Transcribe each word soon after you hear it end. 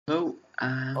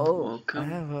And Oh,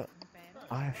 welcome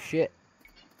I have shit.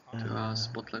 to our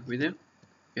spotlight video.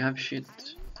 You have shit.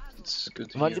 It's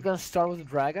good to Am I hear. just gonna start with the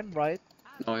dragon, right?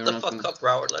 No, you're The not fuck gonna... up,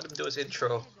 Howard. Let him do his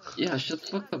intro. Yeah, shut the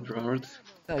fuck up, Robert.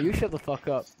 No, you shut the fuck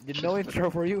up. You Shut no the fuck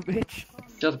intro for you, bitch.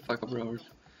 Shut the fuck up, Robert.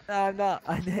 No, I'm not.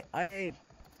 I ain't.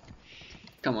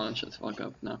 Come on, shut the fuck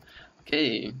up now.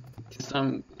 Okay, this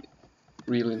time,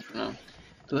 real intro now.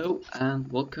 Hello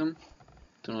and welcome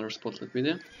to another spotlight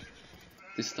video.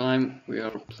 This time we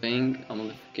are playing a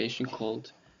modification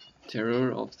called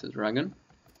Terror of the Dragon.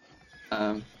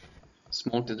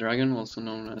 Smoke the Dragon, also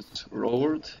known as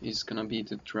Robert, is gonna be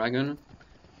the dragon.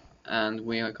 And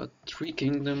we have got 3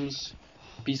 kingdoms,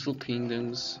 peaceful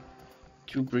kingdoms,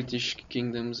 2 British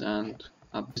kingdoms and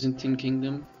a Byzantine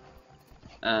kingdom.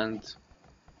 And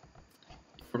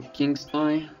for kings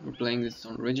die, we're playing this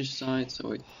on regicide,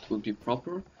 so it will be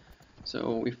proper.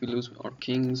 So if we lose our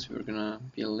kings, we're gonna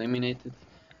be eliminated.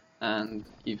 And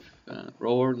if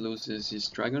Robert loses his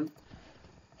dragon,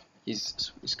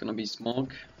 he's gonna be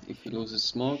smog. If he loses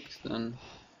smog, then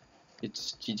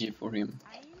it's GG for him.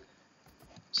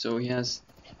 So he has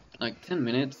like 10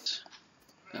 minutes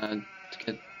to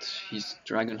get his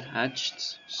dragon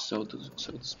hatched, so to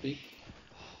speak,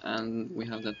 and we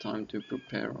have that time to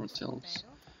prepare ourselves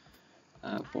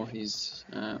for his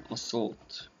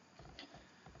assault.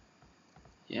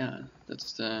 Yeah,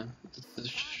 that's the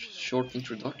short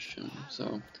introduction.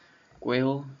 So,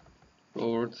 Quail,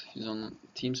 Robert is on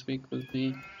TeamSpeak with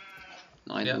me.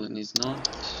 Nigel is not.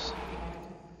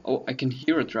 Oh, I can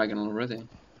hear a dragon already.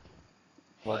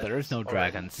 Well, there is no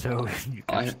dragon, so you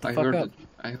can shut the fuck up.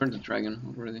 I heard the dragon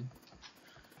already.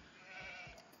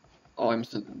 Oh, I'm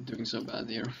doing so bad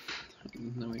here. I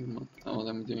don't know even what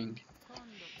I'm doing.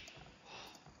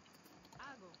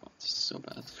 Oh, this is so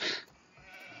bad.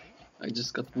 I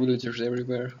just got villagers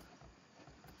everywhere.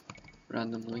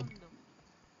 Randomly.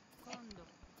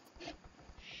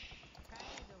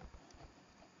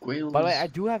 Whales. By the way, I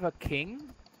do have a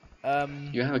king.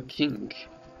 You have a king?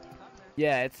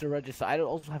 Yeah, it's the regicide. I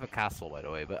also have a castle, by the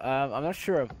way, but I'm not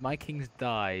sure if my kings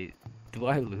die. Do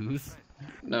I lose?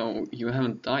 No, you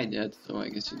haven't died yet, so I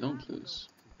guess you don't lose.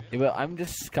 Yeah, but I'm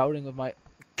just scouting with my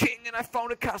king, and I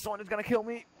found a castle, and it's gonna kill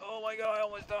me. Oh my god, I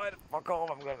almost died. Fuck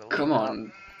off! I'm gonna leave. Come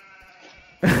on.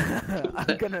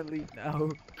 I'm gonna leave now.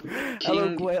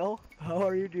 Hello, Quail. How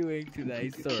are you doing today,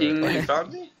 sir? King. You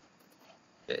found me?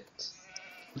 Shit.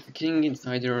 The king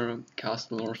inside your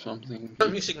castle or something.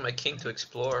 I'm using my king to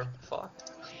explore. Fuck.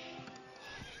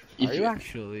 Are you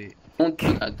actually? Don't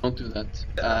do that, don't do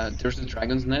that. There's a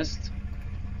dragon's nest,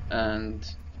 and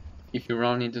if you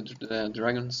run into the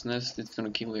dragon's nest, it's gonna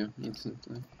kill you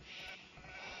instantly.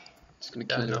 It's gonna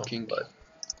kill your king. But...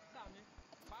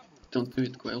 Don't do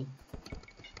it, Quail.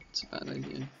 It's a bad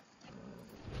idea.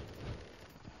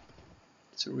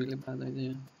 It's a really bad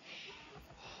idea.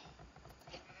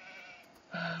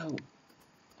 Oh,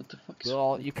 what the fuck is...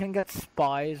 Well, you can get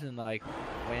spies and like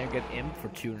when you get imp for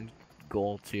 2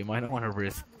 gold, so you might not want to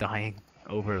risk dying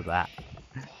over that.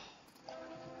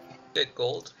 Get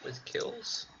gold with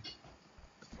kills?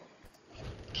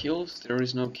 Kills? There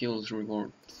is no kills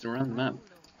reward. It's a random map.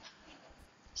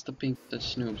 Stop being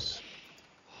such noobs.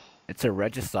 It's a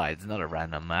regicide, it's not a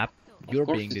random map. You're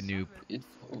being the noob.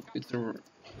 It's a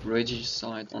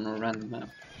regicide on a random map.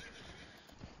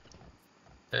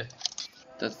 Okay.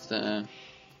 That's the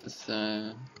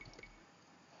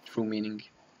true meaning.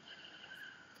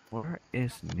 Where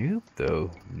is Noob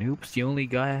though? Noob's the only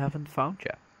guy I haven't found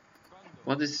yet.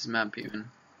 What is this map even?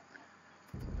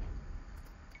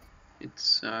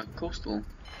 It's coastal.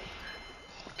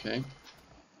 Okay.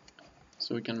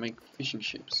 So we can make fishing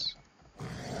ships.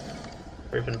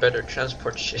 Or even better,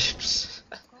 transport ships.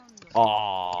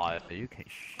 Oh, you can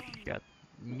shut.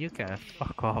 You can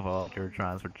fuck off all your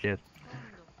transport ships.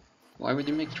 Why would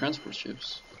you make transport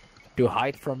ships? To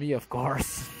hide from me, of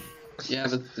course. Yeah,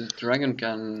 but the dragon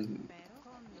can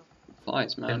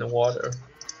flies, man. In the water.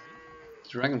 The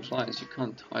dragon flies. You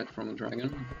can't hide from a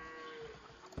dragon.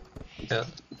 Yeah.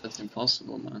 That's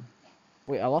impossible, man.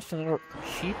 Wait, I lost another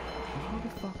sheep. How the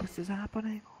fuck is this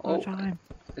happening all the time?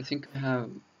 I think I have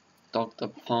dug a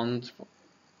pond.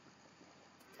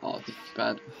 Oh, this is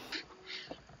bad.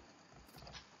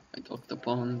 I dug the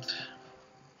pond.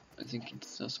 I think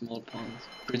it's a small pond.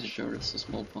 Pretty sure it's a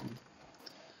small pond.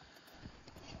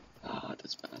 Ah,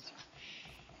 that's bad.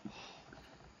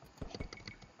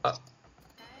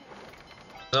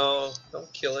 No,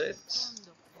 don't kill it.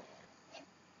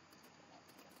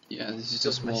 Yeah, this is a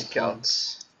Just my small pond.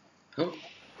 scouts. Oh,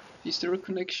 is there a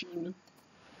connection?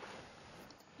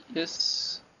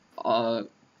 Yes.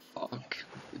 Fuck.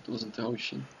 It wasn't the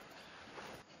ocean.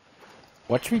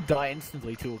 Watch me die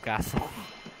instantly to a castle.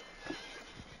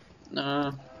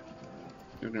 Nah,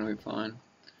 you're gonna be fine.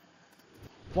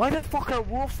 Why the fuck are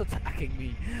wolves attacking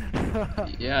me?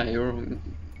 Yeah,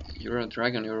 you're a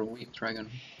dragon. You're a weak dragon.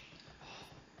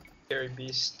 Scary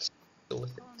beast. Deal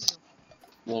with it.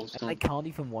 Wolves I don't. can't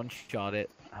even one-shot it.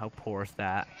 How poor is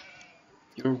that?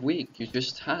 You're weak. You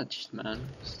just hatched, man.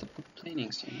 Stop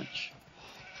complaining so much.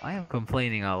 I am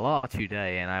complaining a lot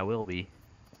today, and I will be.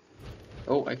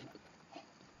 Oh, a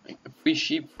free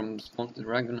sheep from Spawn the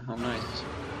Dragon. How nice.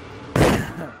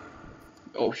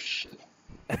 Oh shit.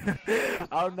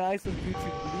 How nice of you to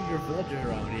leave your villager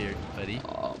around here, buddy.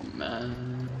 Oh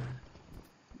man.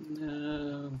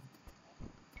 No.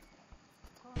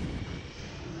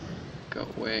 Go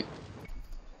away.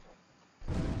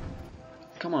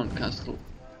 Come on, Castle.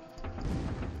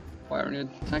 Why aren't you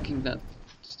attacking that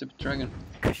stupid dragon?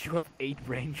 Because you have 8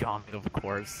 range on it, of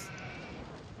course.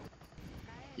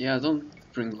 Yeah, don't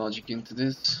bring logic into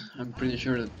this. I'm pretty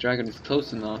sure the dragon is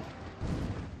close enough.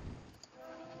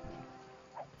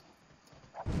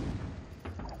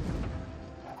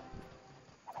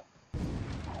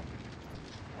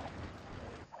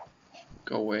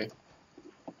 Go away.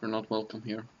 You're not welcome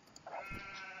here.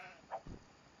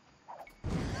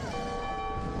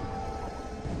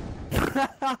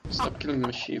 Stop killing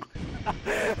my sheep.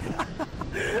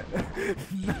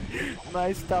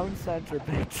 Nice town center,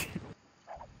 bitch.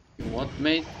 You what,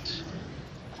 mate?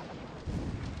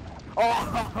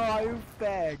 Oh, you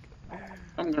fag.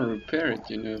 I'm gonna repair it,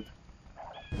 you know.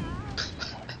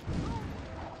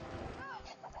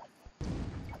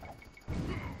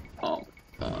 Oh,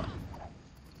 I'm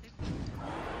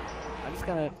just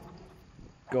gonna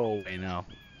go away now.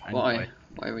 why? Anyway.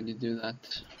 Why would you do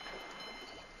that?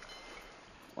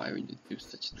 Why would you do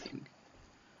such a thing?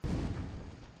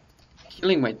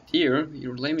 Killing my deer?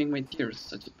 You're laming my deer,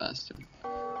 such a bastard.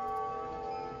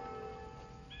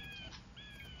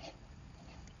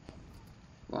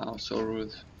 Wow, so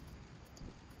rude.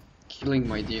 Killing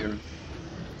my deer.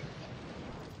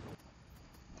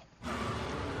 How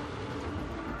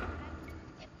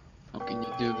can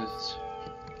you do this?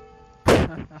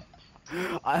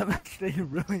 I'm actually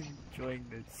really enjoying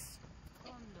this.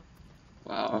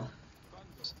 Wow.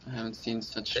 I haven't seen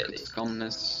such good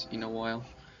scumness in a while.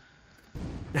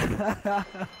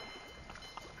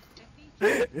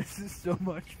 This is so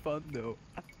much fun though.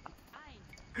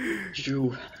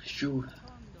 Shoo, shoo.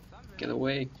 Get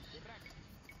away.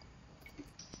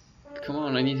 Come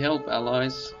on, I need help,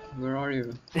 allies. Where are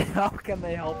you? How can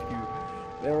they help you?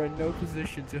 They're in no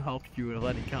position to help you of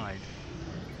any kind.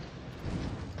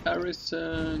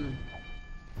 Harrison!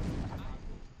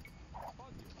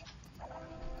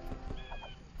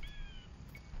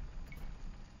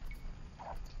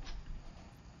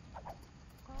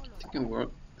 I can work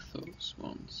those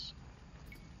ones.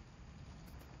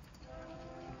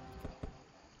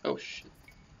 Oh shit.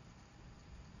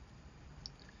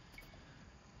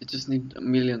 I just need a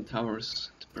million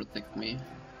towers to protect me.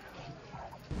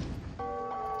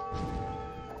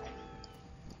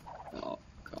 Oh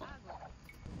god.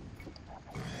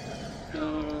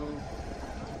 No.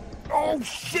 Oh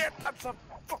shit! That's a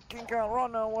fucking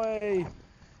run away!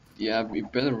 Yeah, we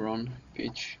better run,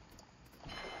 bitch.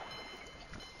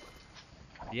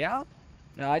 Yeah?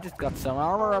 No, I just got some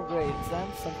armor upgrades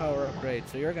and some power upgrades,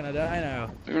 so you're gonna die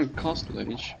now. They're in cost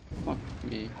village. Fuck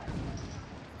me.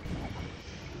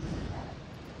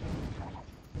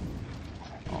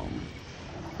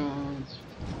 God.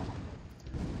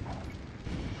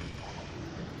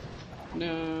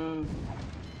 No.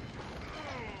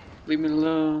 Leave me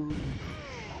alone.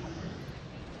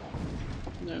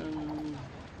 No.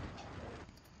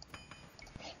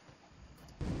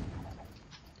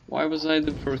 Why was I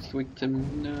the first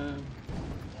victim? No.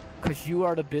 Cause you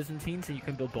are the Byzantines and you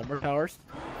can build bomber towers.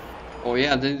 Oh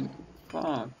yeah, they.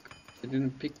 Fuck. I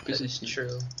didn't pick That is Byzantine.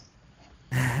 true.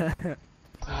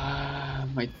 Ah,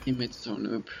 my teammates are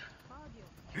noob.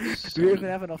 Do we even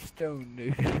have enough stone,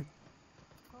 dude?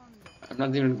 I'm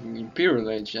not even in Imperial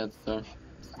Age yet, so it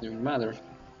doesn't even matter.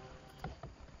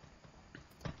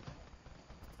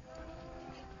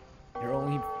 Your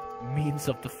only means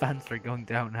of defense are going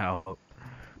down now.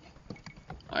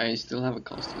 I still have a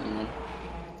castle, you know.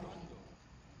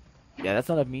 Yeah, that's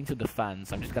not a means of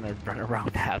defense. I'm just gonna run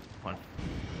around that one.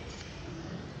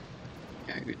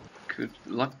 Yeah, good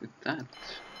luck with that.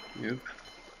 Nope.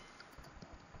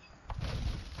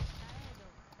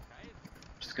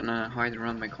 Just gonna hide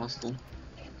around my castle.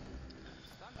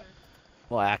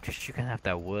 Well, actually, you can have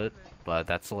that wood, but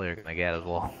that's all you're gonna get as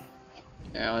well.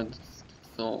 Yeah, it's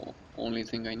the only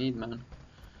thing I need, man.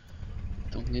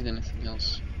 Don't need anything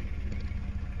else.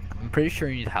 I'm pretty sure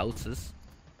you need houses.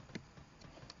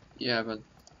 Yeah, but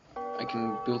I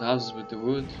can build houses with the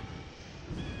wood.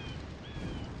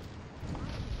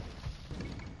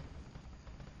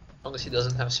 As long as he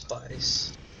doesn't have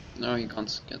spice. No, you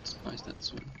can't get spice that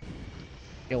soon.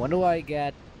 Okay, when do I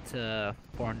get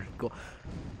 400 gold?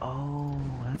 Oh,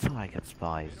 that's how I get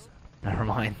spies. Never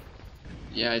mind.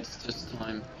 Yeah, it's just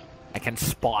time. I can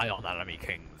spy on enemy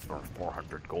kings for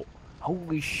 400 gold.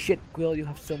 Holy shit, Quill, you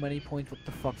have so many points. What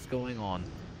the fuck's going on?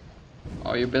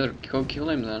 Oh, you better go kill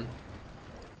him then.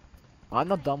 I'm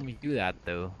not done with do that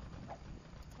though.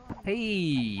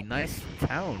 Hey, nice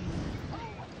town.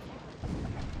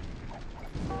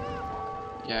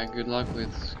 Yeah, good luck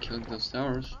with killing those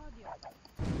towers.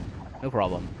 No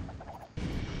problem.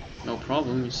 No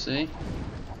problem, you say?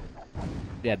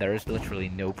 Yeah, there is literally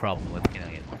no problem with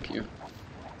killing it. Fuck you.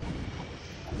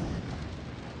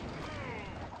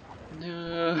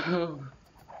 No.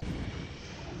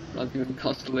 Not even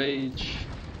Castle Age.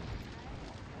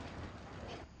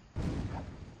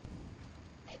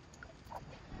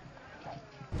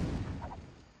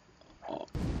 Oh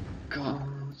god.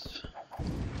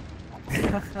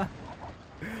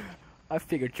 I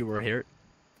figured you were here.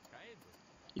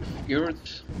 You figured?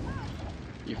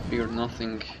 You figured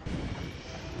nothing.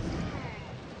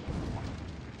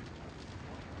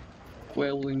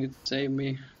 Well, you need to save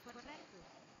me.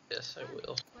 Yes, I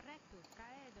will.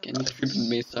 Can you tribute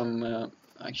me some?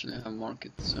 Actually, I have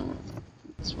market, so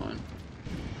it's fine.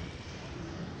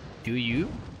 Do you?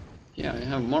 Yeah, I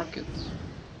have market.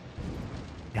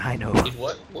 Yeah, I know. In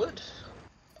what wood?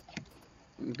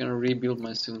 I'm gonna rebuild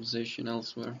my civilization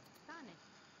elsewhere.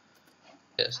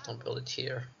 Yes, don't build it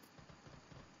here.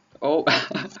 Oh,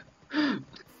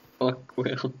 fuck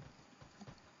Will.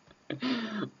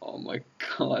 Oh my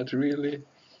god, really?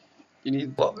 You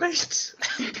need What, mate?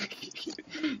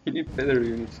 you need better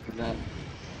units for that.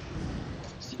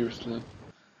 Seriously.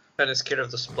 Kinda scared of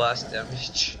the splash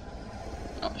damage.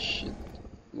 Oh shit.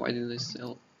 Why did I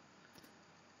sell?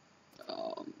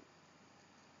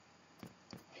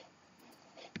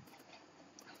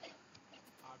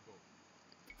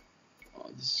 Oh,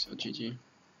 this is so GG.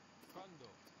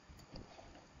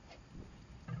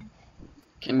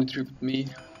 Can you tribute me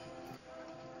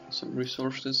some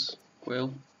resources?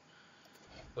 Well,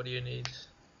 What do you need?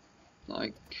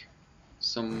 like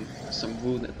some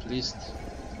wood at least,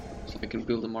 so I can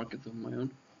build a market of my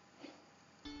own.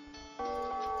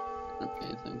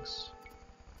 Okay, thanks.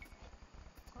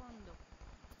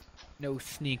 No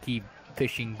sneaky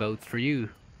fishing boats for you.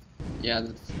 Yeah,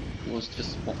 that was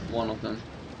just one of them.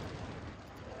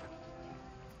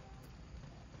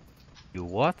 You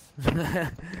what?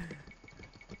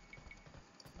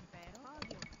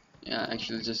 Yeah,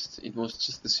 actually, it was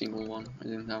just a single one. I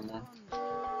didn't have more.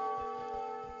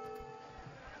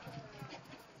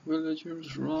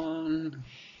 Villagers run!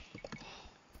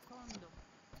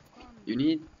 You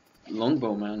need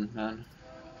longbow, man.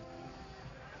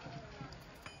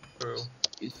 True.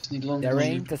 You just need longbow. There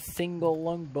ain't a single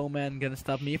longbowman gonna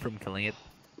stop me from killing it.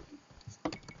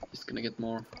 He's gonna get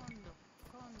more.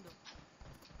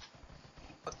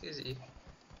 What is he?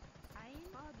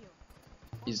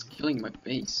 He's killing my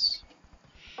base.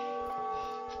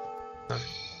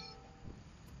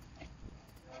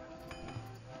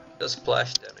 Does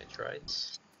splash damage,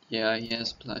 right? Yeah, he has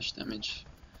splash damage.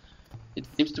 It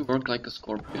seems to work like a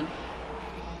scorpion.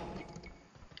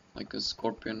 Like a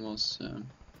scorpion was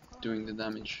doing the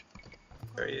damage.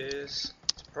 There he is.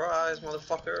 Surprise,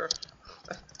 motherfucker!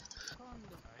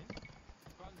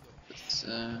 It's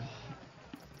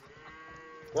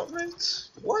What, mate?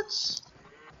 What?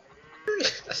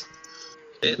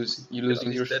 you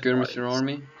losing your skirmisher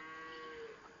army?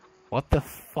 What the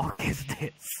fuck is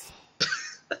this?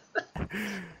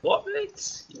 What,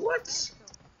 mate? What?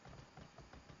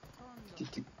 Did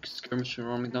the skirmisher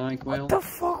army die, Quail? What the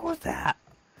fuck was that?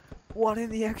 What in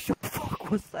the actual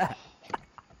fuck was that?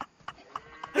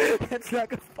 It's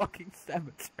like a fucking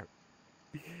cemetery.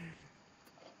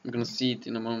 I'm gonna see it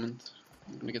in a moment.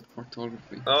 I'm gonna get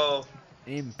cartography. Oh,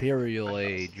 Imperial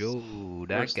Age. Oh,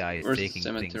 that guy is where's the taking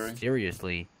cemetery? things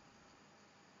seriously.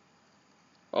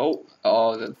 Oh,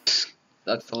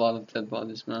 that's a lot of dead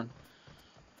bodies, man.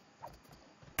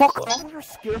 Fuck all your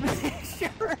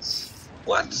skirmishers!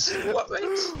 what? What,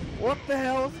 mate? What the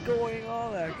hell's going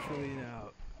on actually now?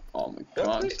 Oh my What,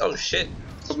 god. mate? Oh shit!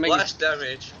 Stop making, Splash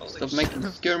damage. Holy stop shit.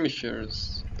 making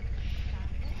skirmishers.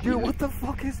 Dude, what the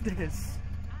fuck is this?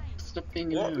 Stop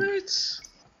being What, rude. mate?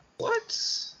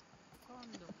 What?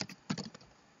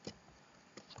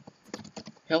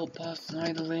 Help us,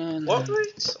 Nidalin. What,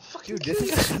 mate? Fucking Dude, this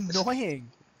is annoying.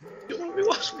 You want me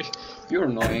watch me? You're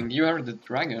annoying. You are the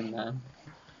dragon, man.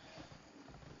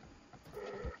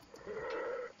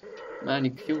 Man,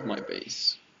 you killed my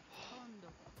base.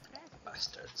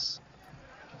 Bastards.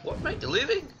 What, mate? You're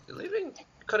leaving? You're leaving?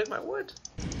 You're cutting my wood?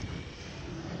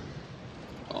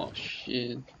 Oh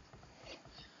shit.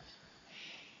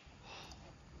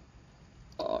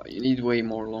 Oh, you need way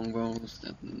more longbows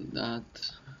than that.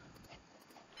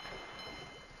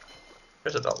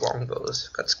 There's about longbows.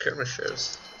 Got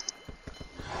skirmishers.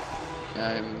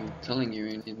 Yeah, I'm telling you,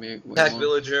 you need way Attack more.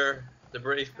 villager. The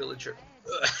brave villager.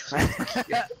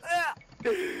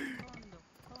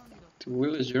 To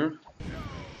villager.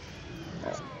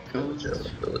 Oh, Villager.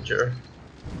 God. Villager.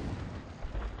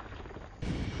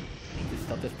 Need to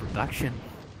stop this production.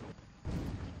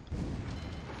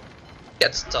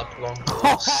 Get stuck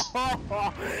longbows.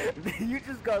 You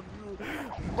just got.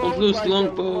 Don't lose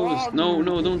longbows! No,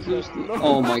 no, don't lose.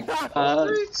 Oh my god.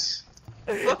 Wait.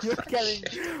 You're getting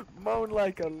moaned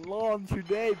like a lawn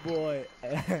today, boy.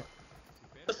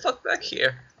 The fuck back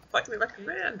here? Fight me like a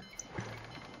man.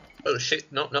 Oh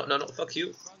shit, no, no, no, no, fuck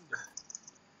you.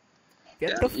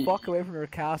 Get Yeah. the fuck away from your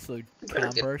castle, you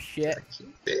camper shit. Fuck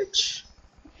you, bitch.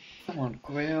 Come on,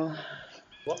 Quail.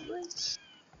 What, mate?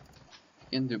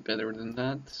 You can do better than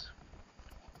that.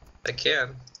 I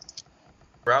can.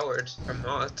 Broward, I'm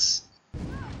not.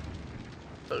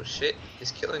 Oh shit,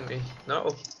 he's killing me.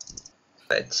 No.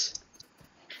 What?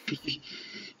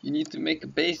 You need to make a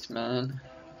base, man.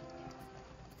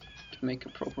 To make a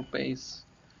proper base.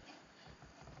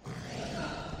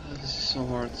 This is so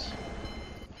hard.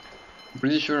 I'm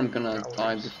pretty sure I'm gonna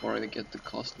die before I get the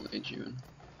Castle Age even.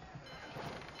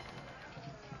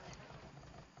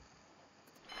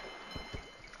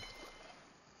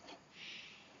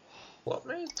 What,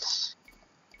 mate?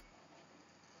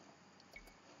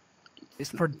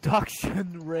 It's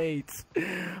production rates.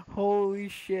 Holy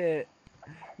shit.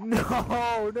 No,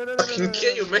 no, no, no, no, Fucking no,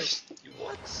 kill you, no. mate. You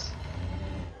what?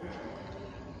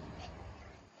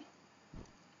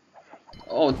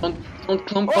 Oh, don't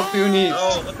clump up units!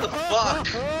 No, what the fuck?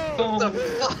 Oh. What the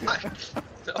fuck?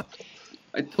 No.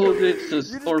 I told you it's a You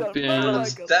just got scorpion. moaned I'm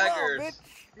like a staggered. law,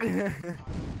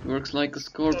 bitch. Works like a I'm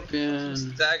scorpion.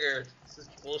 staggered. This is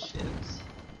bullshit.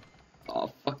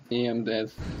 Oh fuck me, I'm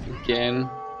dead again.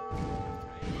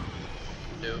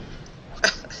 No.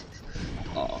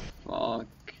 Oh fuck.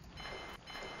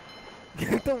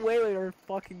 Get away with your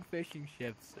fucking fishing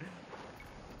ships.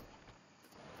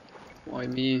 Why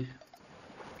me?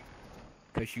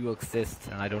 Because you exist,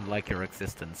 and I don't like your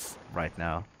existence right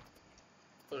now.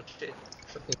 Oh shit.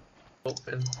 Fucking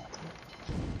open.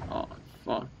 Oh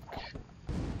fuck.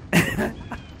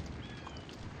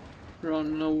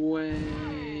 Run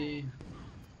away.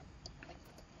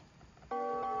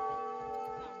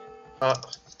 I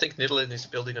think Nidalin is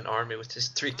building an army with his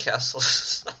 3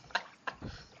 castles.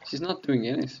 She's not doing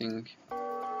anything.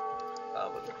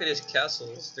 But look at his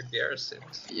castles, they're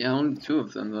garrisons. Yeah, only 2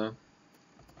 of them though.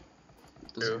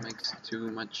 Doesn't True. make too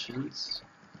much sense.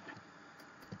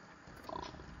 Oh,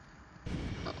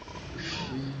 oh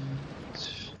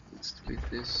shit. Let's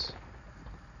delete this.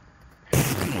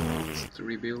 To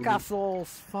rebuild. Castles!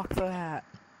 Fuck that!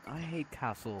 I hate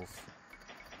castles.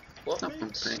 What, Stop mate?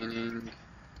 complaining.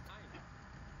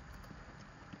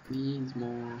 Needs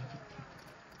more.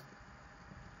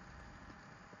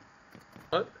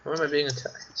 What? Why am I being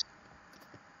attacked?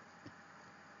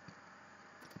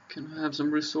 Can I have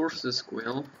some resources,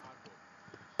 Quill?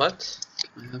 What?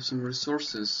 Can I have some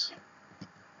resources? What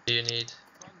do you need?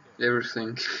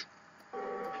 Everything.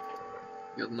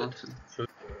 Got nothing. Food?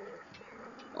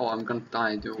 Oh, I'm gonna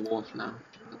die to a wolf now.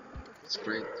 That's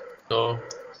great. No.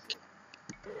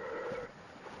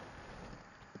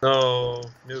 No,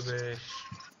 newbie.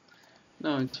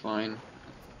 No, it's fine.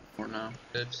 For now.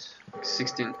 Good.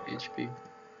 16 HP.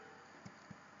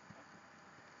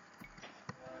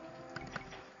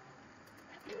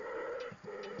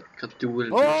 Got 2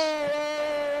 villagers. Whoa!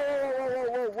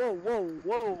 Whoa! Whoa!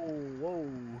 Whoa! Whoa!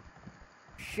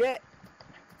 Shit!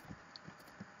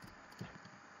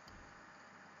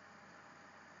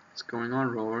 What's going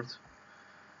on, Robert?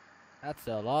 That's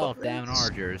a lot of damn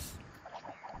archers.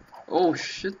 Oh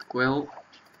shit, Quill.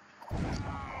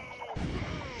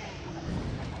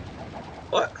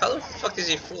 What? How the fuck is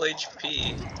he full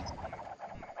HP?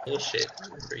 Bullshit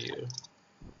for you.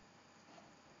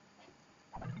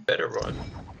 Better run.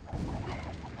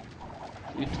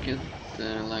 You'd get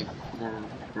like more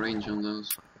range on those.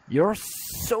 You're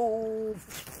so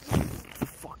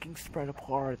fucking spread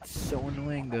apart. It's so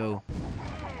annoying, though.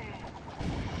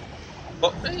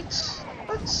 What, mate?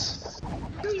 What?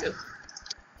 Kill you.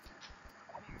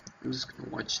 I'm just gonna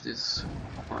watch this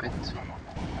fight.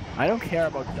 I don't care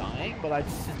about dying, but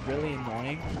it's just really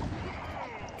annoying.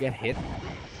 Get hit.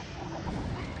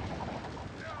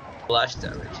 Flash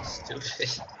damage is stupid.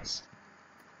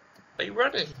 Why are you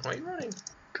running? Why are you running?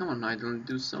 Come on, Idol,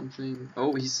 do something.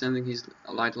 Oh, he's sending his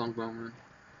light longbowman.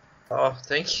 Oh,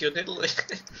 thank you,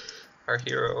 Nidalee. Our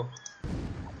hero.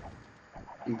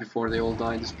 And before they all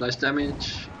die, the splash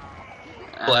damage.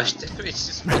 Flash damage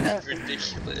is fucking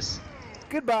ridiculous.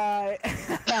 Goodbye.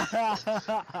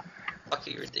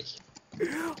 Fucking ridiculous.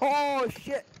 Oh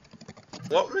shit.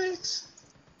 What makes?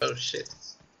 Oh shit.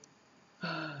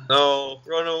 No,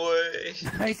 run away.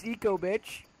 Nice eco,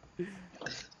 bitch.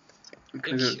 I'm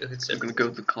gonna go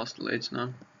to Castle Age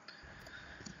now.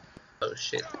 Oh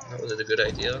shit, that wasn't a good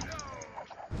idea.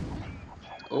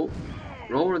 Oh,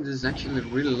 Robert is actually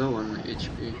really low on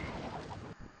HP.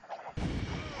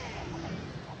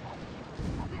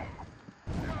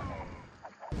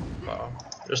 Wow,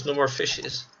 there's no more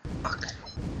fishes. Fuck.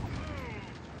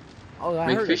 Oh, I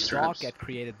Make heard a fish dock traps. get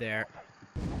created there.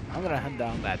 I'm gonna hunt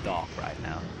down that dock right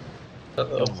now.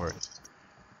 Uh-oh. Don't worry.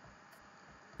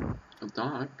 A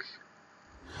dock?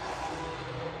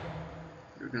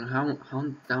 You're gonna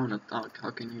hunt down a dock.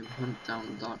 How can you hunt down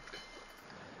a dock?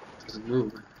 It doesn't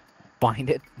move. Find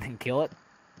it and kill it.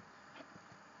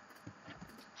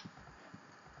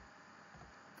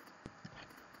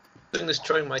 I'm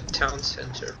destroying my town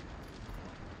center.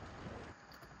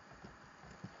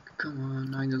 Come on,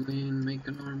 Idolin, make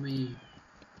an army.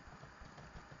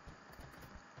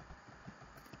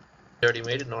 I already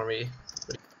made an army.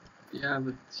 Yeah,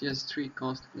 but he has 3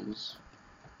 constables.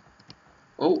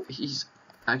 Oh, he's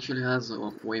actually has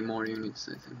way more units,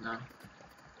 I think, now.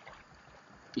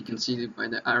 You can see it by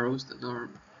the arrows that are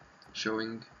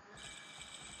showing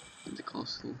in the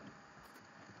castle.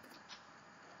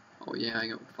 Oh yeah,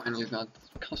 I finally got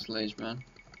Castle Age, man.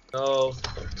 No,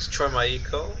 don't destroy my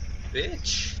eco.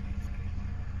 Bitch.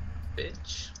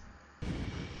 Bitch.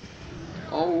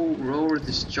 Oh, Robert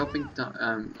is chopping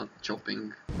down, not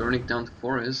chopping, burning down the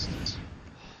forest.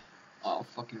 Oh,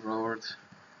 fucking Robert.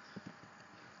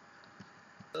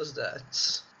 Does that?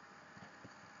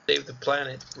 Save the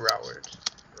planet, Broward.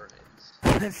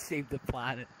 Burn it. Save the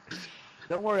planet.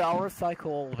 Don't worry, I'll recycle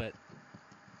all of it.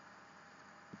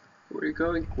 Where are you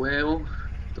going, Quail?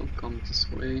 Don't come this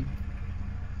way.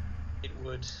 It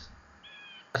would.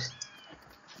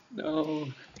 No.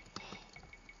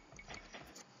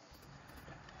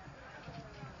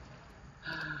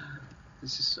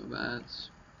 This is so bad.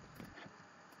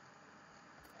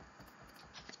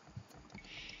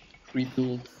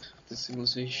 Rebuild the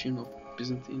civilization of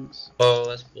Byzantines. Oh,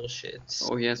 that's bullshit.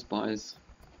 Oh, he has spies.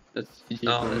 That's GG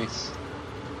No, for me.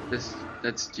 that's...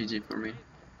 That's GG for me.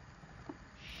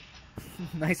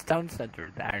 Nice town center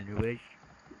there, Newish.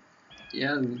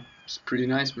 Yeah, it's pretty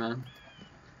nice, man.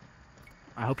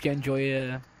 I hope you enjoy Do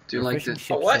you your like fishing the?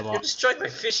 ships Oh, a what? lot. You're destroying my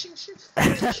fishing ships?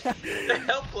 They're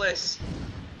helpless.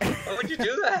 Why would you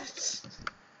do that?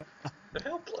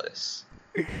 They're helpless.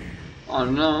 Oh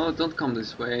no! Don't come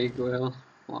this way, Goel.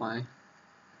 Why?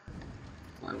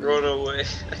 Why would Run away.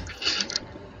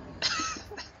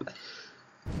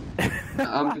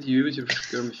 I'm with you with your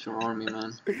skirmisher army,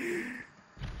 man.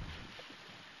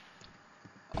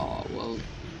 Oh well,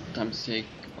 time to say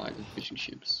goodbye to fishing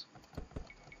ships.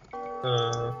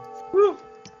 Woo.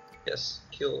 Yes,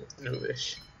 kill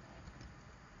Newish.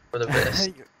 For the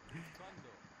best.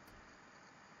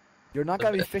 You're not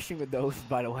gonna be fishing with those,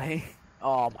 by the way.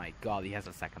 Oh my god, he has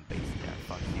a second base there.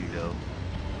 Fuck you, though.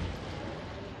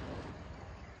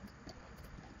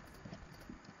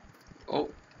 Oh,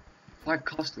 5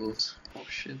 castles. Oh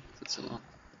shit, that's a lot.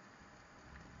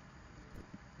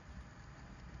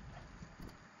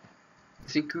 I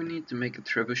think we need to make a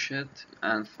trebuchet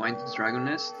and find the dragon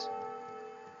nest.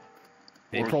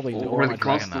 They probably know or where the my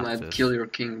dragon castle nest and is. kill your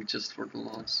king just for the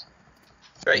loss.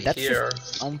 Right That's here.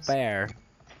 just unfair.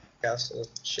 Castle.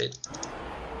 Shit.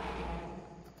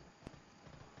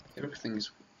 Everything is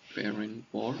fair in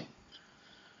war.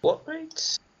 What,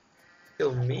 mate?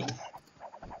 Kill me?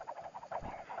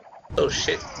 Oh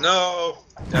shit. No!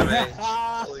 Damage.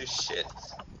 Holy shit.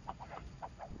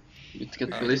 You need to get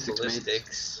ballistics, mate.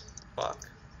 Ballistics. Fuck.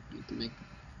 You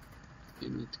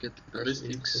need to get the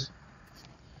ballistics.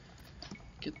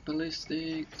 Get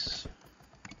ballistics.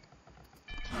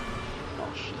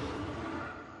 Oh shit.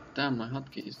 Damn, my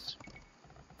hotkeys.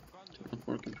 They're not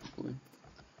working properly.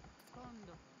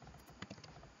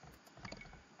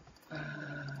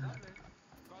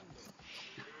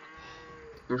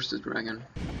 Where's the dragon?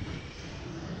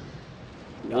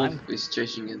 Wolf is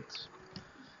chasing it.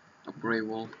 A brave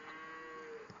wolf.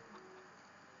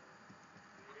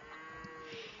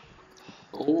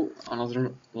 Oh,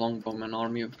 another longbowman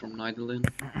army from Nidalin.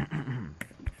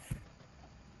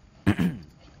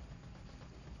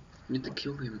 Need to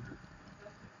kill him.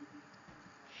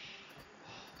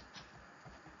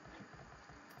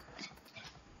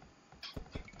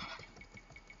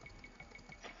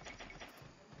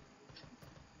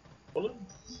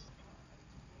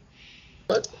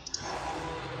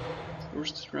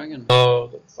 Where's the dragon?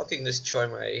 Oh, fucking destroy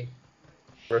my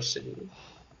university.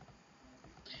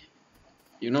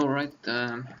 You know, right?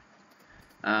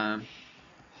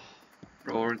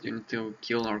 Robert, you need to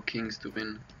kill our kings to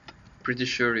win. Pretty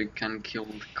sure you can kill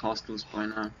the castles by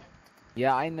now.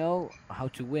 Yeah, I know how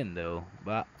to win though,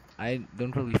 but I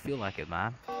don't really feel like it,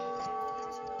 man.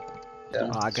 Yeah,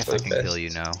 Oh, I it's guess for I the can kill best. you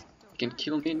now. You can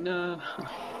kill me now.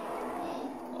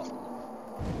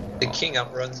 The king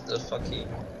outruns the fucking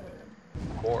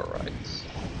war, right?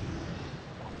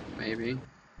 Maybe.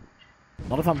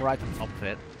 Not if I'm right on top of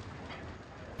it.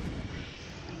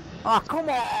 Ah, come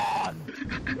on!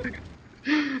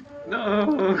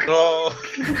 No! No!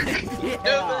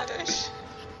 Yeah!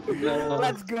 No!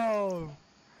 Let's go!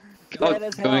 Scout Dead is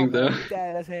as hell, going there. baby,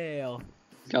 dead as hell.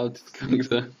 Scout is going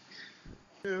there.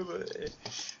 I'm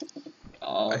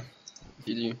Oh,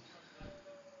 GG.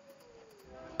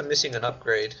 missing an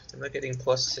upgrade. I'm not getting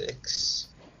 +6.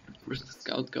 Where's the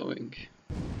scout going?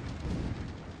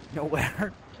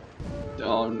 Nowhere.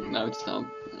 Oh, now it's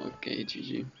down. Okay,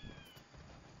 GG.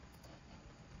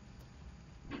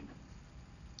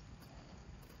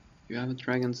 You have a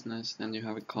dragon's nest and you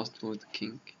have a castle with a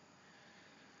king.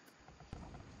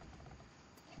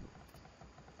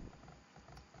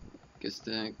 Guess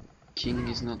the king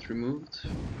is not removed.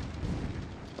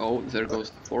 Oh, there goes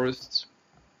the forests.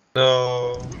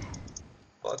 No.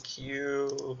 Fuck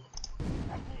you.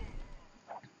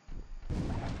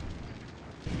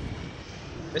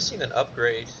 Missing an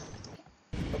upgrade.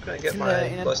 How can I get It's my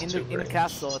in +2 the range?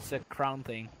 castle, it's a crown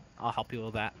thing. I'll help you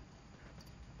with that.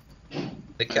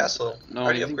 The castle. No, I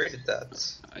already I think- upgraded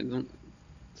that. I don't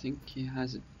think he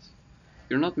has it.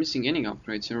 You're not missing any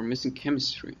upgrades, you're missing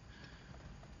chemistry.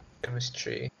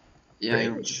 Chemistry. Yeah,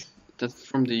 Range. that's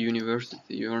from the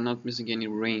university. You're not missing any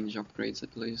range upgrades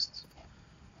at least.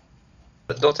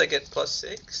 But don't I get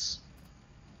 +6?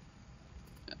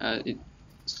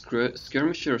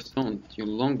 Skirmishers don't. Your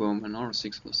longbowmen are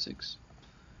 6+6.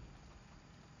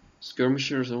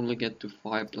 Skirmishers only get to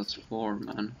 5+4,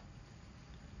 man.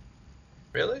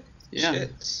 Really? Yeah.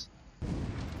 Shit.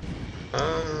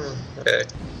 Oh, okay.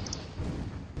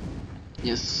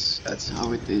 Yes, that's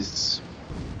how it is.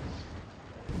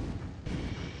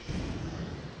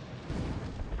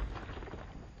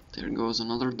 There goes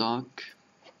another dock.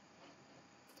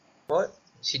 What?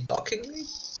 Is he docking me?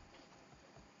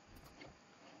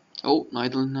 Oh,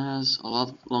 Nidland has a lot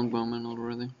of longbowmen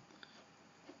already.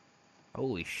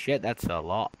 Holy shit, that's a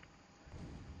lot.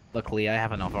 Luckily, I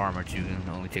have enough armor to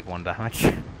only take 1 damage.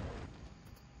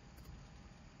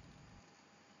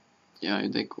 Yeah, you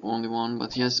take only one,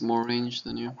 but he has more range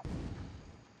than you.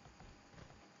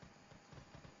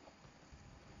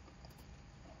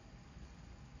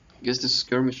 I guess the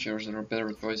skirmishers are a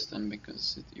better choice then,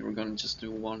 because you're gonna just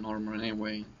do 1 armor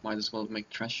anyway. Might as well make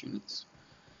trash units.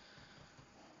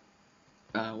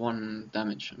 1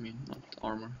 damage, I mean, not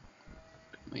armor.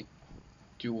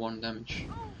 Do 1 damage.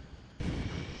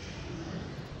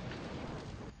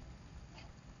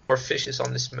 More fishes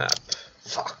on this map.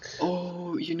 Fuck.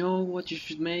 Oh, you know what you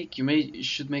should make? You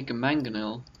should make a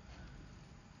mangonel.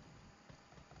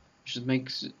 You should make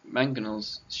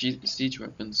mangonels, siege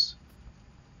weapons.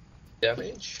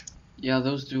 Damage? Yeah,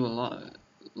 those do a lot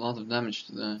of damage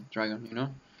to the dragon, you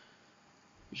know?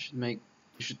 You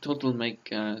should totally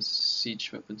make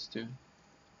siege weapons too.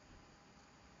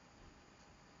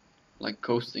 Like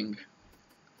coasting.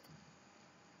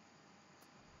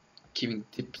 Giving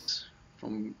tips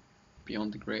from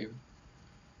beyond the grave.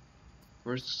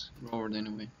 Where's Robert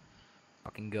anyway?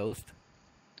 Fucking ghost.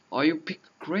 Oh, you picked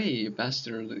Grey, you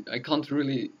bastard. I can't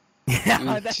really... Yeah,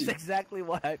 Let's that's see. exactly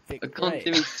what I picked. I can't right.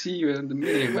 even see you in the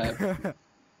minimap.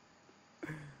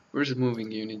 Where's the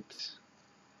moving unit?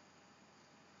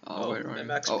 Oh, where are my you?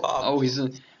 max Oh, pop. oh, he's a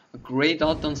grey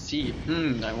dot on sea.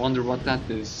 I wonder what that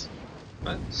is.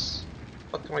 What?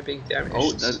 Fuck am I being damaged?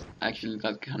 Oh,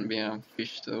 that can be a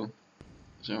fish though.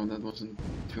 So that wasn't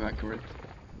too accurate.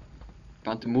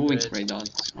 Found the moving Red. grey dot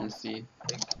on sea.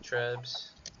 Big trebs.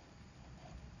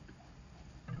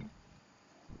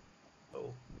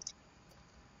 Oh.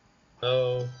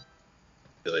 Oh.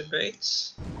 Killing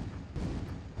mates?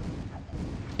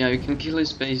 Yeah, you can kill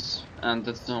his base, and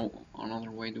that's another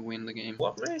way to win the game.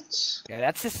 What mates? Yeah,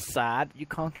 that's just sad. You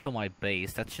can't kill my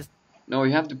base. That's just... No,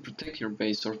 you have to protect your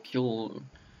base or kill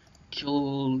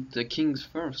the kings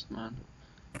first, man.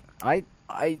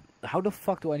 How the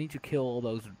fuck do I need to kill all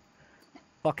those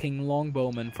fucking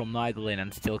longbowmen from Nidalin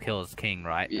and still kill his king,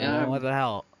 right? Yeah. What the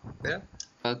hell? Yeah.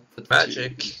 That's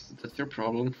Magic. That's your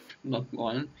problem, not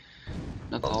mine.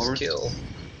 Not Not ours. skill.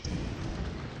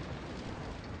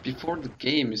 Before the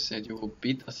game, you said you will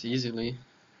beat us easily.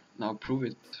 Now prove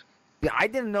it. Yeah, I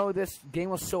didn't know this game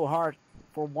was so hard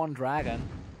for one dragon.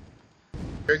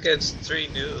 You're against 3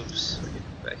 noobs. What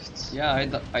do you expect? Yeah,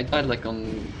 I died like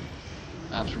on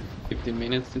after 15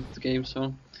 minutes into the game,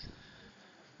 so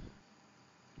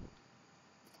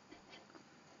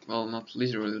well, not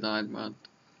literally died, but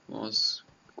was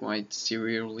quite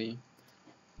severely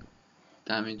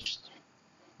damaged.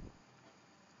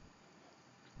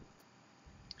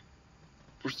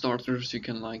 For starters, you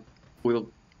can like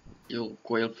you'll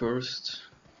quail first.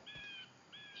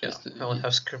 Yeah, Just, I will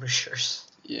have skirmishers.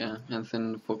 yeah, and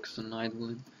then focus on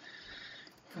idling.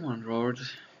 Come on, Lord.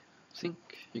 I think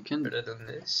you can. Better than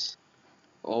this.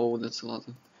 Oh, that's a lot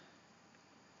of.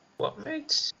 What,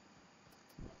 mates?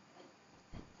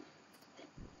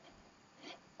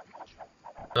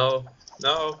 No,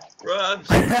 no, run!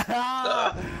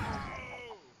 No.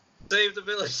 Save the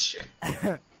villager!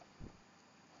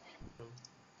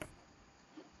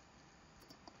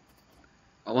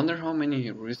 I wonder how many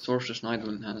resources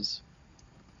Nidland has.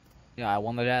 Yeah, I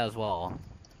wanted that as well.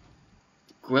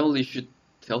 Well, you should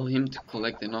tell him to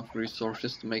collect enough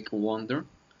resources to make a wonder.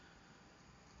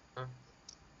 Huh?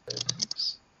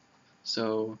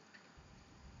 So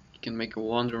he can make a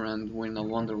wonder and win a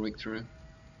wonder victory.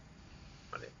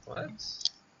 What?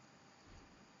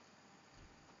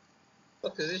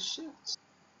 Fuck is this shit?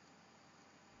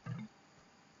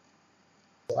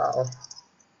 Wow.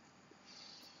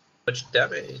 Much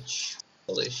damage.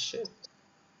 Holy shit.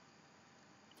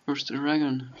 First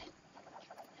dragon.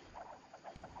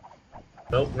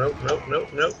 Nope, nope, nope, nope,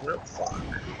 nope, nope. Fuck.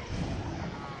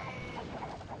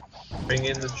 Bring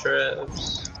in the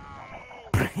traps.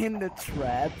 In the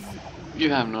traps. You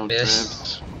have no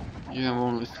Yes. traps. You have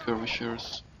only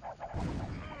skirmishers.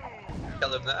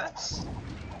 Tell him that.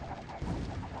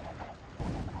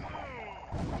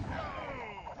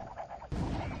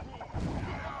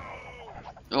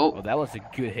 Oh, Oh, that was a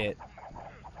good hit.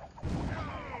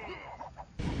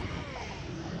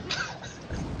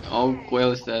 oh,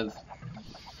 Quail is dead.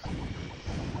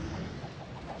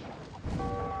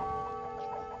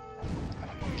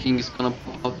 King is gonna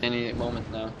pop out any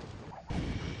moment now.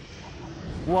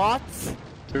 What?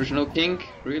 There's no king,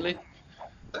 really?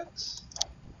 What?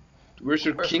 Where's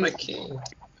your Where's king? my king?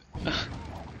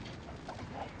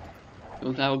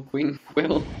 Don't have a queen,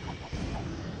 Quail.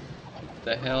 What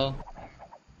the hell?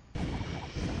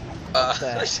 the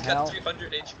I just hell? got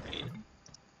 300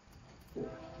 HP.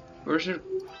 Where's your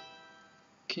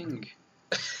king?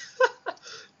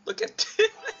 Look at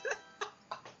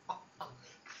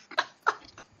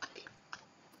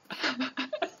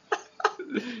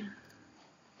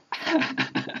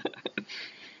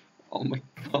Oh my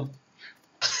god.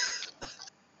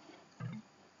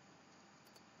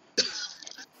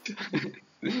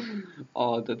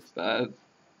 Oh, that's bad.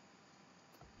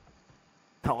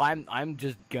 No, I'm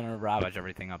just gonna ravage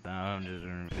everything up now. I'm just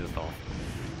gonna pissed off.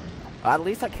 At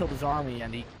least I killed his army,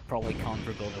 and he probably can't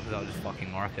rebuild it without his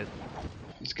fucking market.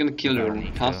 It's gonna kill Yeah, your me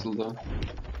too. castle though.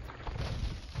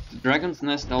 The dragon's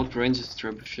nest outranges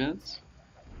trebuchets,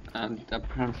 and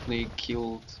apparently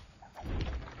killed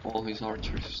all his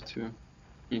archers too,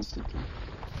 instantly.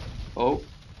 Oh,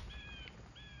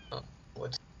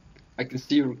 what? I can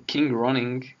see your king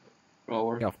running,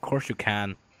 Rower. Yeah, of course you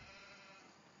can.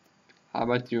 How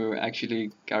about you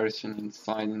actually garrison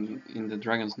inside in the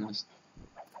dragon's nest?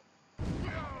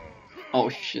 Oh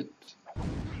shit.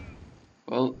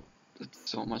 Well, that's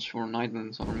so much for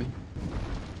Nightland's army.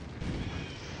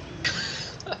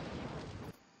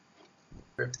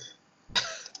 Rip.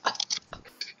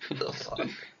 The fuck?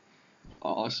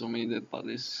 Oh, so many dead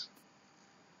bodies.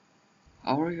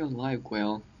 How are you alive,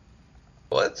 Quail?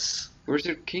 What? Where's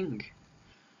your king?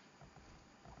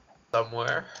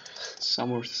 Somewhere.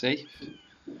 Somewhere safe?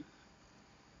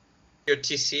 Your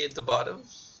TC at the bottom?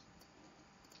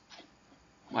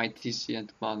 My TC at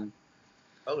the bottom.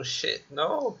 Oh shit,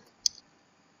 no.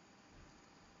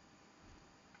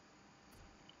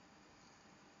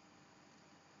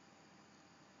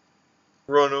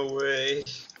 Run away.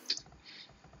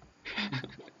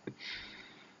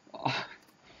 Oh,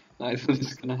 Nightland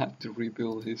is gonna have to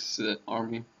rebuild his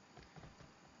army.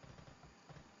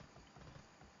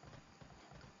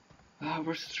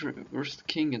 Where's the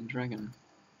king and dragon?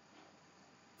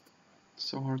 It's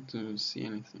so hard to see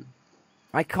anything.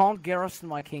 I can't garrison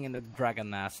my king in the dragon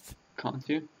nest. Can't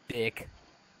you? Dick.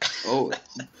 Oh,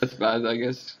 that's bad, I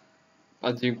guess.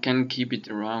 But you can keep it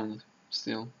around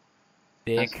still.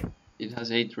 Dick. It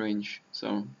has 8 range,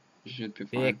 so you should be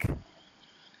fine. Dick.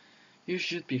 You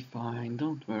should be fine,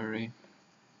 don't worry.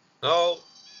 No,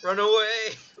 run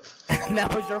away.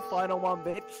 That was your final one,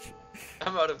 bitch.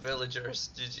 I'm out of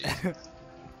villagers. GG.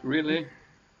 Really?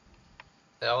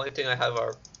 The only thing I have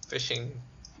are fishing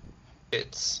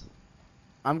kits.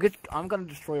 I'm gonna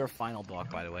destroy your final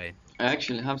dock, by the way. I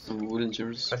actually have some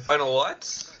villagers. My final what?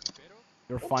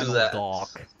 Your Don't do final that.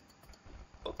 dock.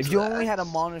 Don't If do you that. only had a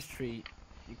monastery,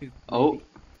 you could. Oh, Maybe...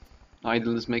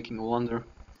 Idol is making a wonder.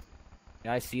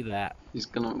 Yeah, I see that. He's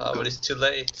gonna Oh, go. but it's too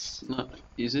late. No,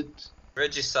 is it?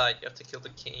 Regicide, you have to kill the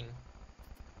king.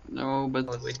 No, but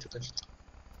Only way to win.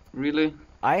 really?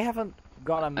 I haven't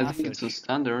got a I message. think it's a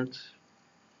standard.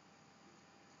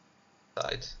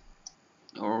 Side.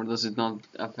 Or does it not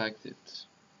affect it?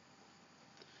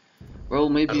 Well,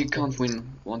 maybe I you don't can't think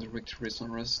win Wonder Victories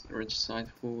on Regicide.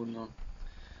 Who no?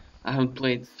 I haven't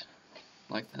played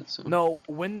like that, so. No,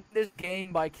 win this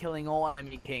game by killing all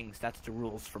enemy kings. That's the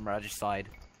rules from Regicide.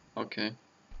 Okay.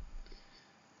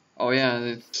 Oh yeah,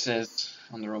 it says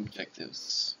under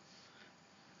objectives.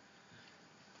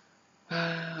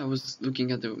 I was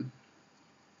looking at the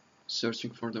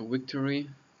searching for the victory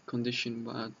condition,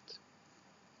 but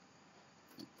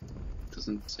it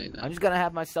doesn't say that. I'm just gonna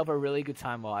have myself a really good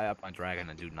time while I up my dragon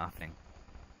and do nothing.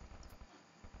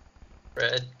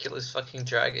 Red, kill his fucking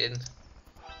dragon.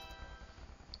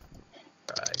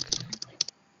 Drag.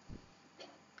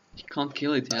 He can't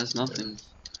kill it, he has nothing.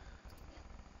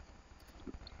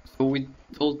 So we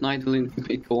told Nidalin to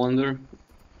make a wonder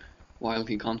while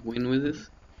he can't win with it.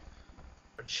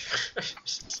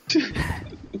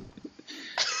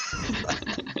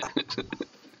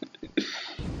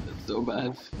 That's so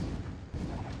bad.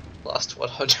 Lost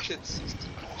 160.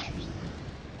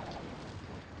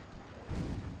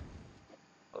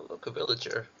 Oh, look, a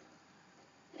villager.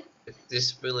 With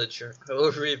this villager, I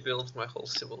will rebuild my whole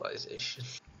civilization.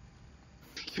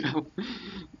 You know,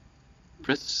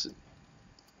 press.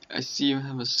 I see you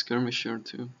have a skirmisher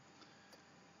too.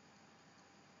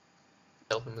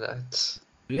 Tell him that.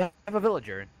 Do you have a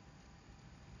villager?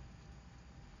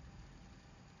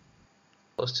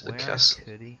 Close to the Where castle.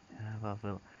 could he have a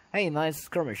villager? Hey, nice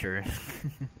skirmisher.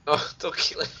 Oh, don't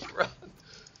kill him, run.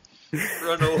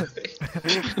 Run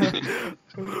away.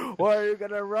 Where are you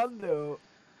gonna run though?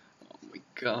 Oh my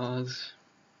god.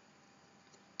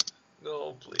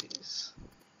 No, please.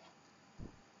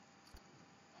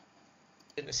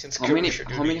 Innocent How many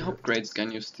skirmisher upgrades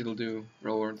can you still do,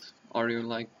 Robert? Are you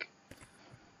like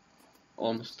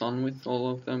almost done with all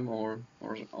of them, or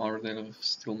are there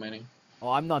still many? Oh,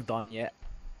 I'm not done yet.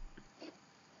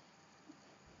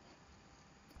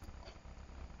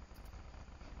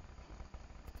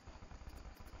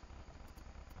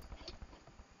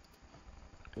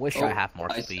 Wish I had more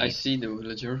speed. I see the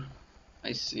villager.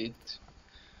 I see it.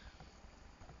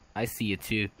 I see it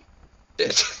too.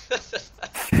 that's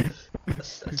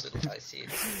what I see.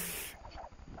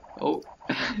 Oh,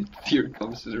 here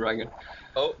comes the dragon.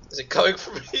 Oh, is it coming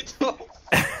for me? No.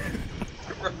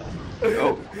 Run.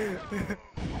 Oh,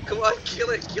 Come on, kill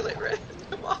it, Red.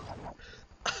 Come on.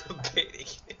 I'm baiting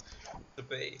it. The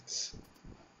baits.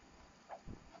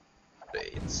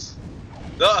 Baits.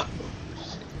 No!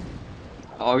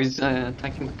 oh, he's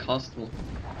attacking the castle.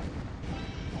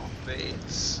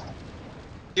 Baits.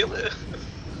 Kill it.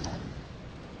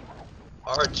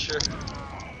 Archer.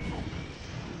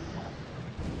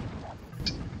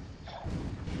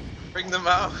 Bring them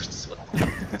out.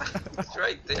 It's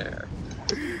right there.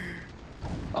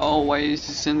 Oh, why is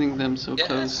he sending them so Yes.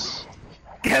 close?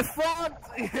 Get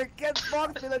fucked! Get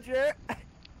fucked, villager!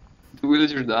 The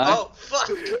villager died. Oh, fuck!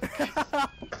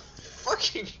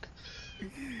 Fucking.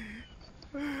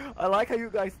 I like how you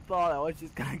guys thought I was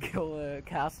just gonna kill a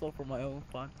castle for my own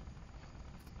fun.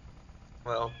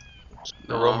 Well, I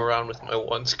No. roam around with my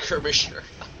one skirmisher.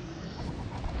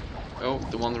 Oh,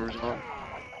 the wanderers are.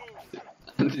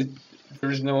 There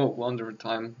is no wanderer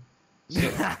time. So.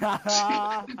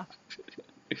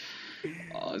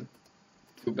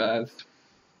 Too bad.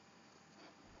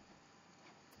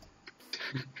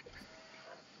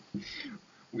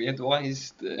 We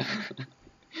advised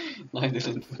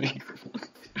Nigel to make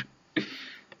one,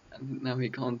 and now he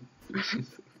can't.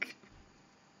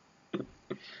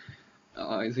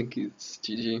 I think it's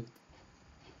GG.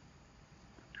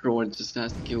 Robert just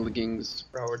has to kill the kings.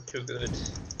 Robert, too good.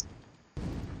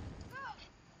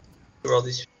 Where all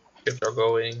these ships are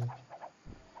going.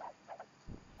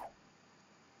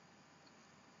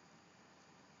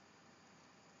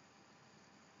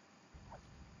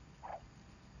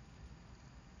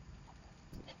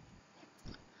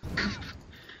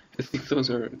 I think those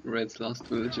are Red's last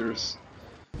villagers.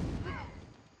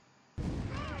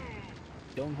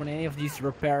 Don't want any of these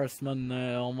repairsmen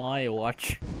on my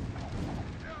watch.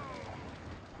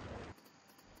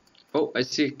 Oh, I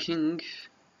see a king.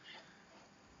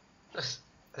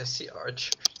 I see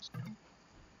archers.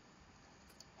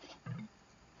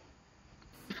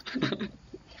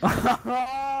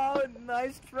 Oh,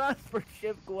 nice transfer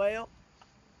ship, Quail.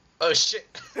 Oh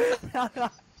shit! Uh-oh.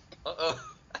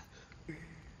 I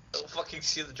don't fucking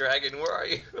see the dragon, where are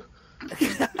you?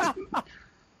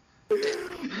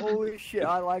 Holy shit,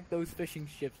 I like those fishing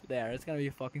ships there. It's gonna be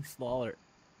a fucking slaughter.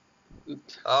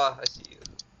 Ah, I see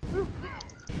you.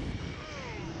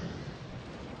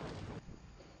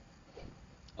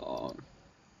 Oh.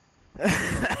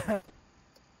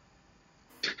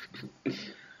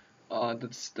 Oh,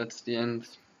 that's the end.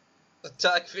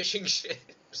 Attack fishing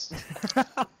ships!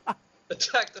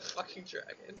 Attack the fucking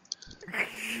dragon!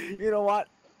 You know what?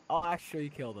 I'll actually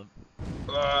kill them.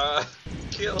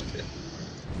 Kill him.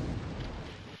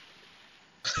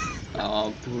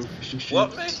 Oh, poor fishing ships.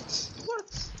 What, mate?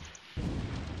 What?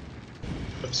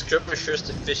 From skirmishers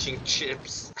to fishing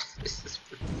chips. This is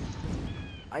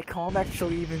I can't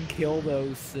actually even kill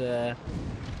those,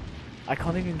 I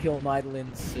can't even kill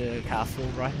Nidlin's castle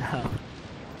right now.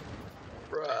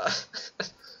 bruh.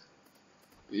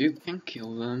 You can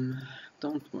kill them.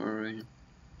 Don't worry.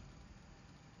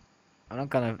 I'm not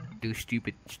gonna do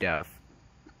stupid stuff.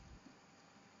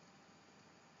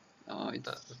 Oh, it's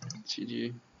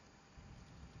GG.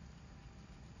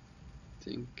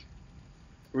 Think.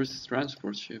 Where's the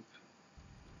transport ship?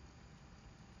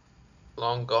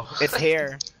 Long gone. It's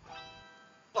here.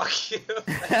 Fuck you.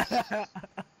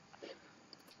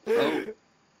 Oh,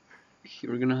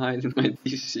 you're gonna hide in my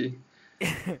DC.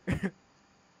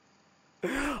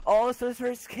 Oh, so that's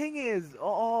where his king is.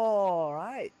 Oh,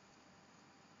 right.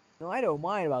 No, I don't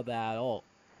mind about that at all.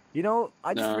 You know,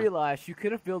 I just No. realized you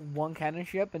could have built one cannon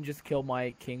ship and just killed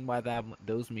my king by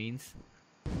those means.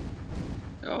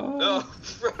 Oh, No,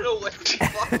 run away.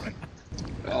 Fuck.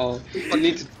 oh, you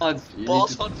need to dodge. You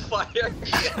Balls need on fire. to,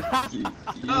 you need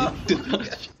to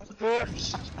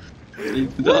dodge. You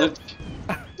need to dodge.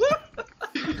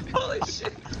 Holy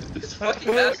shit. This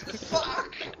fucking ass.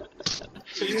 Fuck.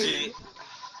 GG.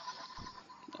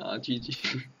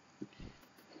 GG.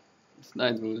 It's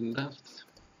Nightwolf left.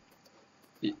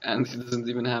 And he doesn't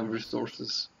even have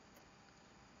resources.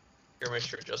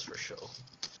 Skirmisher just for show.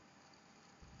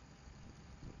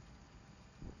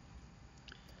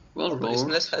 Well, But isn't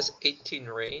Roar. this has 18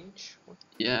 range?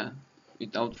 Yeah,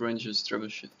 it outranges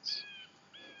trebuchets.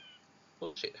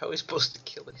 Bullshit, how are we supposed to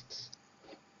kill it?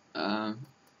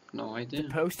 No idea.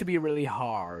 Supposed to be really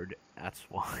hard. That's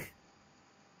why.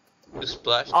 The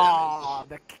splash damage Ah,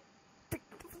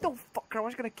 no fucker! I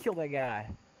was gonna kill that guy.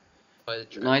 by the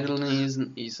dragon.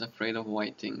 Nidalin is afraid of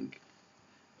fighting.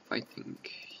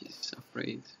 He's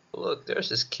afraid. Look, there's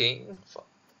his king. Fuck.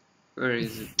 Where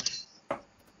is it?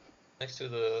 Next to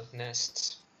the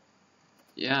nest.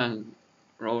 Yeah, and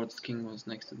Robert's king was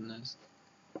next to the nest.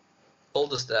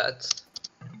 Told us that.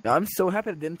 I'm so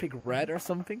happy I didn't pick red or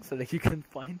something so that you can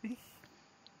find me.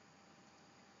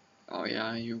 Oh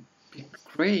yeah, you picked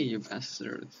gray, you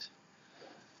bastard.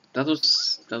 That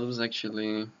was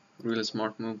actually a really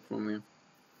smart move from you.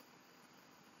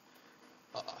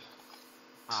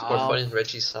 Score fun in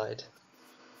Reggie's side.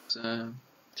 It's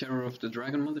Terror of the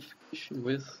Dragon modification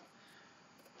with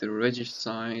the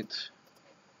Regicide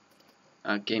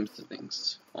game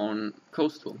settings on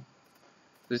Coastal.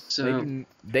 This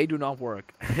They do not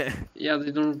work. yeah,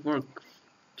 they don't work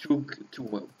too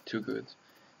well, too good,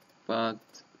 but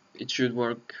it should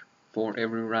work for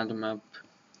every random map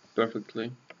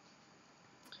perfectly.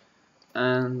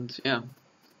 And yeah,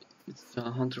 it's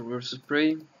a hunter versus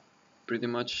prey. Pretty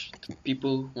much, the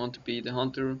people who want to be the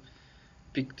hunter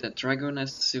pick the dragon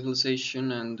as the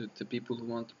civilization, and the people who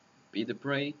want to be the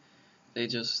prey, they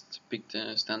just pick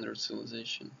the standard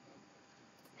civilization.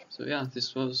 So yeah,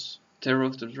 this was Terror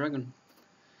of the Dragon.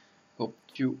 Hope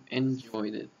you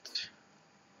enjoyed it.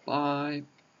 Bye.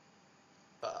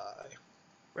 Bye.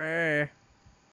 Brr.